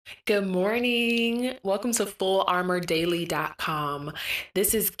Good morning. Welcome to FullArmorDaily.com.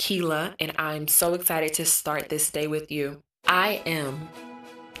 This is Keela, and I'm so excited to start this day with you. I am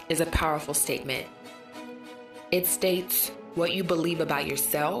is a powerful statement. It states what you believe about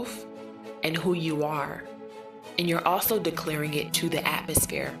yourself and who you are. And you're also declaring it to the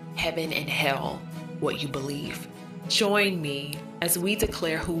atmosphere, heaven and hell, what you believe. Join me as we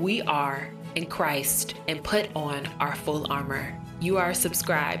declare who we are in Christ and put on our full armor. You are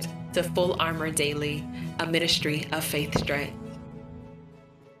subscribed to Full Armor Daily, a ministry of faith strength.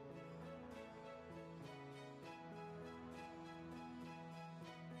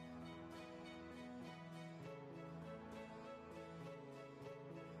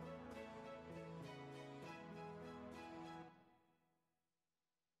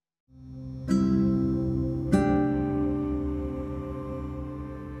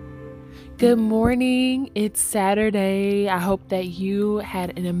 Good morning. It's Saturday. I hope that you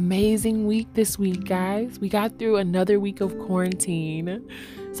had an amazing week this week, guys. We got through another week of quarantine.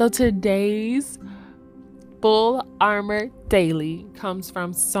 So today's Full Armor Daily comes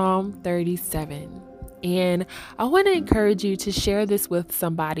from Psalm 37. And I want to encourage you to share this with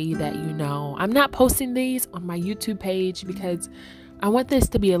somebody that you know. I'm not posting these on my YouTube page because I want this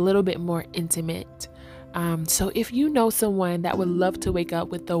to be a little bit more intimate. So if you know someone that would love to wake up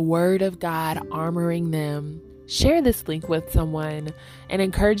with the Word of God armoring them, share this link with someone and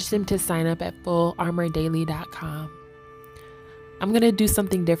encourage them to sign up at fullarmordaily.com. I'm going to do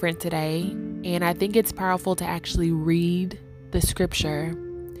something different today, and I think it's powerful to actually read the scripture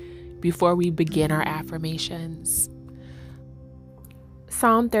before we begin our affirmations.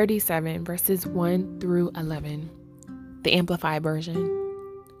 Psalm 37, verses 1 through 11, the Amplified Version.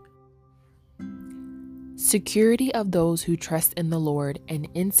 Security of those who trust in the Lord and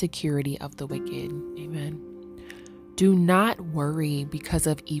insecurity of the wicked. Amen. Do not worry because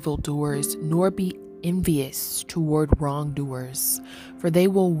of evildoers, nor be envious toward wrongdoers, for they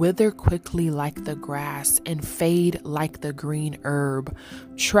will wither quickly like the grass and fade like the green herb.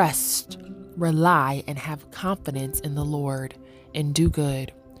 Trust, rely, and have confidence in the Lord, and do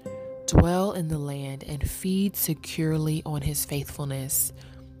good. Dwell in the land and feed securely on his faithfulness.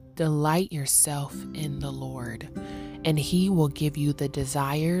 Delight yourself in the Lord, and he will give you the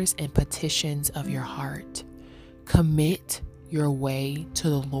desires and petitions of your heart. Commit your way to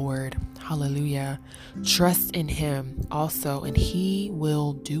the Lord. Hallelujah. Trust in him also, and he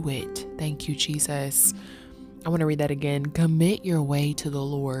will do it. Thank you, Jesus. I want to read that again. Commit your way to the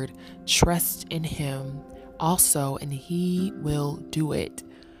Lord. Trust in him also, and he will do it.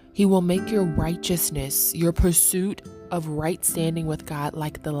 He will make your righteousness, your pursuit of right standing with God,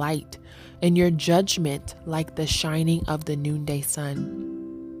 like the light, and your judgment like the shining of the noonday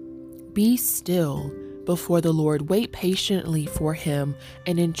sun. Be still before the Lord. Wait patiently for him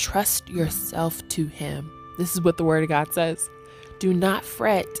and entrust yourself to him. This is what the word of God says. Do not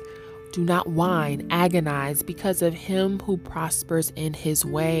fret, do not whine, agonize because of him who prospers in his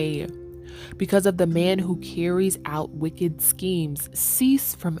way. Because of the man who carries out wicked schemes,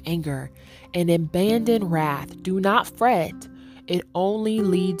 cease from anger and abandon wrath. Do not fret. It only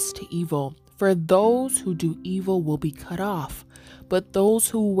leads to evil. For those who do evil will be cut off. But those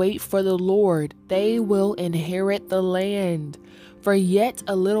who wait for the Lord, they will inherit the land. For yet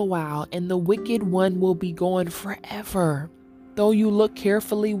a little while, and the wicked one will be gone forever. Though you look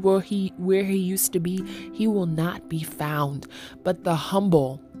carefully where he used to be, he will not be found. But the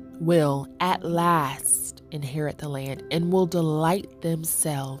humble will at last inherit the land and will delight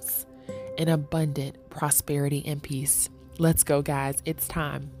themselves in abundant prosperity and peace. Let's go, guys. It's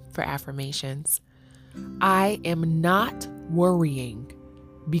time for affirmations. I am not worrying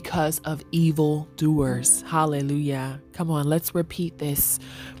because of evil doers. Hallelujah. Come on, let's repeat this.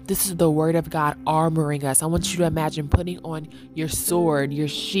 This is the word of God armoring us. I want you to imagine putting on your sword, your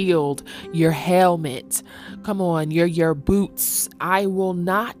shield, your helmet. Come on, your boots. I will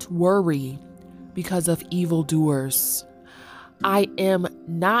not worry because of evil doers. I am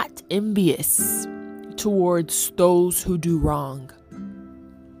not envious towards those who do wrong.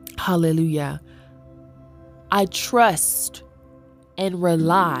 Hallelujah. I trust and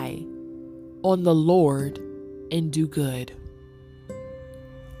rely on the Lord and do good.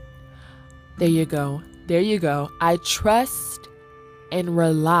 There you go. There you go. I trust and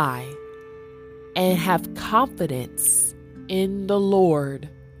rely and have confidence in the Lord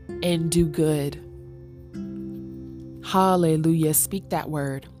and do good. Hallelujah. Speak that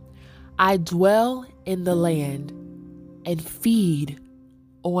word. I dwell in the land and feed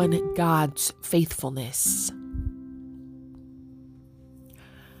on God's faithfulness.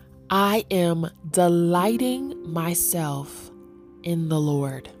 I am delighting myself in the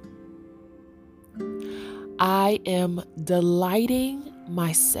Lord. I am delighting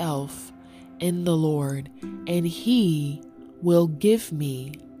myself in the Lord, and He will give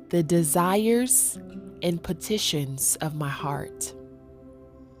me the desires and petitions of my heart.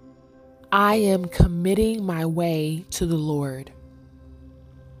 I am committing my way to the Lord.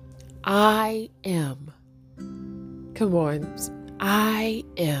 I am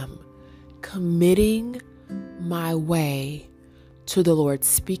committing my way to the Lord.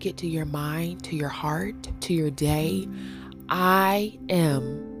 Speak it to your mind, to your heart, to your day. I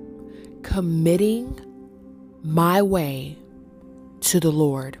am committing my way to the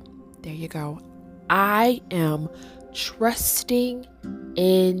Lord. There you go. I am trusting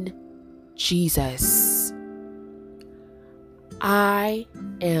in Jesus. I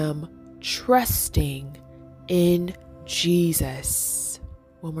am trusting in Jesus.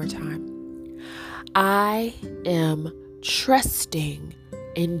 One more time. I am trusting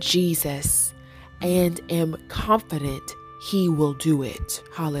in Jesus and am confident He will do it.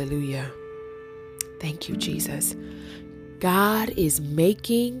 Hallelujah. Thank you, Jesus. God is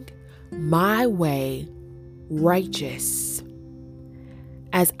making my way righteous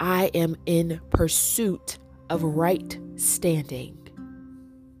as I am in pursuit of right standing.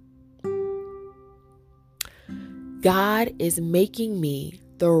 God is making me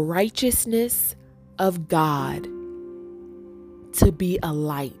the righteousness of God to be a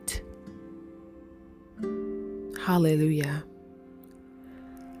light. Hallelujah.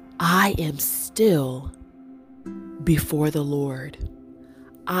 I am still before the Lord.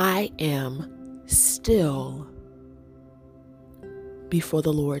 I am still before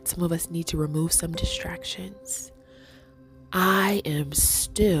the Lord. Some of us need to remove some distractions. I am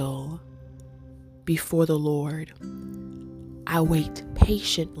still before the Lord. I wait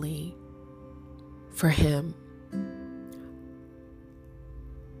patiently for Him.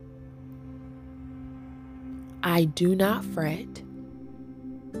 I do not fret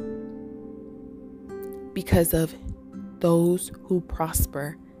because of those who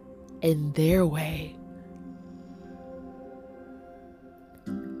prosper in their way.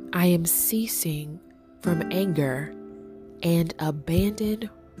 I am ceasing from anger and abandon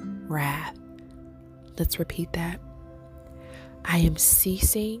wrath. Let's repeat that. I am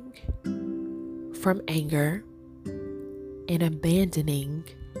ceasing from anger and abandoning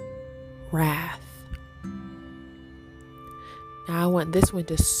wrath. Now I want this one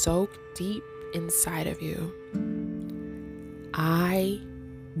to soak deep inside of you. I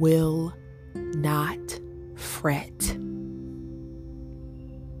will not fret.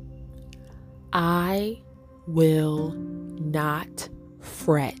 I will not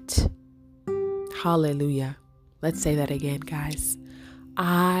fret. Hallelujah. Let's say that again, guys.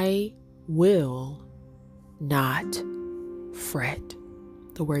 I will not fret.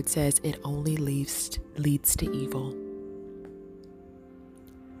 The word says it only leads to evil.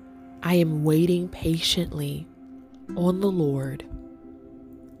 I am waiting patiently on the Lord,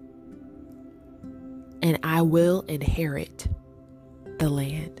 and I will inherit the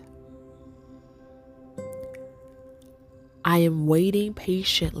land. I am waiting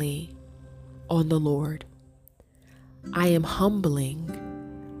patiently on the Lord. I am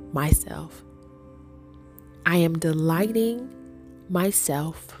humbling myself. I am delighting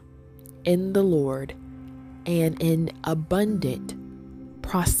myself in the Lord and in abundant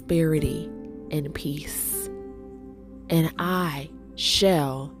prosperity and peace. And I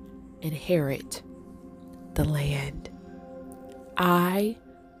shall inherit the land. I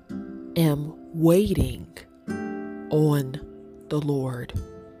am waiting on the Lord.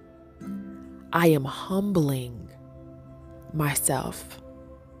 I am humbling myself.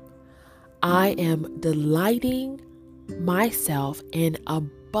 I am delighting myself in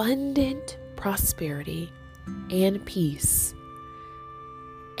abundant prosperity and peace.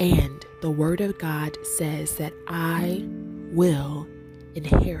 And the Word of God says that I will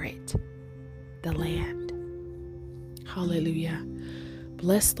inherit the land. Hallelujah.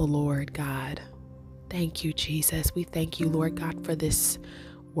 Bless the Lord, God. Thank you, Jesus. We thank you, Lord God, for this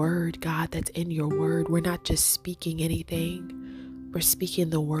word, God, that's in your word. We're not just speaking anything. We're speaking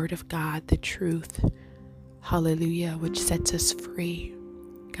the word of God, the truth. Hallelujah, which sets us free.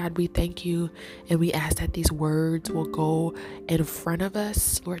 God, we thank you and we ask that these words will go in front of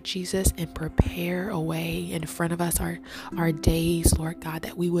us, Lord Jesus, and prepare a way in front of us our days, Lord God,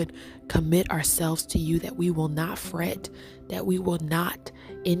 that we would commit ourselves to you, that we will not fret, that we will not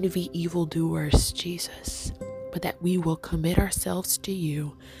envy evildoers, Jesus, but that we will commit ourselves to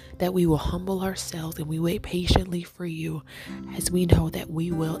you, that we will humble ourselves and we wait patiently for you, as we know that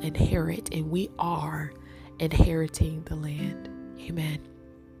we will inherit and we are inheriting the land. Amen.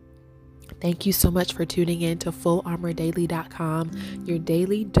 Thank you so much for tuning in to FullArmorDaily.com, your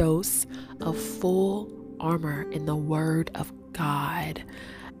daily dose of full armor in the Word of God.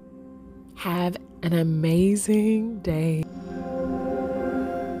 Have an amazing day.